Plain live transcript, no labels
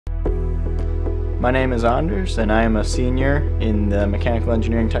My name is Anders, and I am a senior in the Mechanical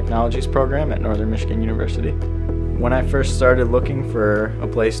Engineering Technologies program at Northern Michigan University. When I first started looking for a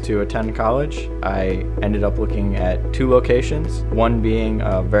place to attend college, I ended up looking at two locations, one being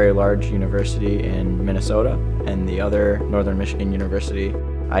a very large university in Minnesota and the other Northern Michigan University.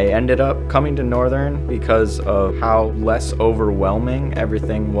 I ended up coming to Northern because of how less overwhelming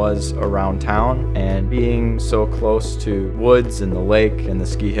everything was around town, and being so close to woods and the lake and the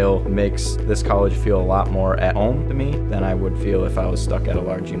ski hill makes this college feel a lot more at home to me than I would feel if I was stuck at a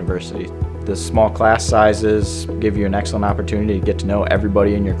large university. The small class sizes give you an excellent opportunity to get to know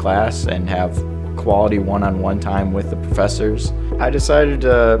everybody in your class and have quality one-on-one time with the professors. I decided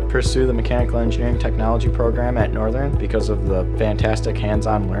to pursue the Mechanical Engineering Technology program at Northern because of the fantastic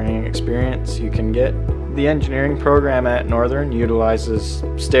hands-on learning experience you can get. The engineering program at Northern utilizes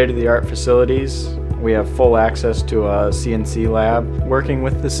state-of-the-art facilities. We have full access to a CNC lab. Working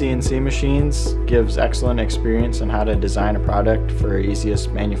with the CNC machines gives excellent experience in how to design a product for easiest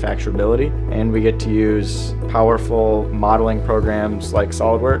manufacturability. And we get to use powerful modeling programs like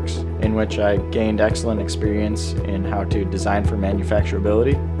SolidWorks, in which I gained excellent experience in how to design for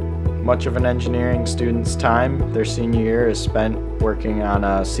manufacturability. Much of an engineering student's time their senior year is spent working on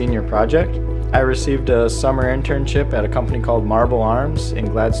a senior project. I received a summer internship at a company called Marble Arms in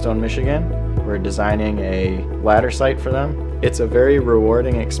Gladstone, Michigan. We're designing a ladder site for them. It's a very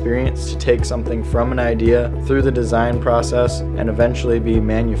rewarding experience to take something from an idea through the design process and eventually be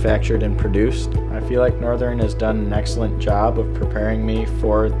manufactured and produced. I feel like Northern has done an excellent job of preparing me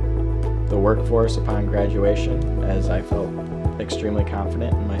for the workforce upon graduation, as I felt extremely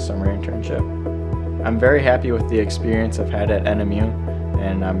confident in my summer internship. I'm very happy with the experience I've had at NMU,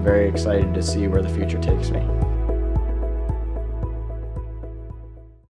 and I'm very excited to see where the future takes me.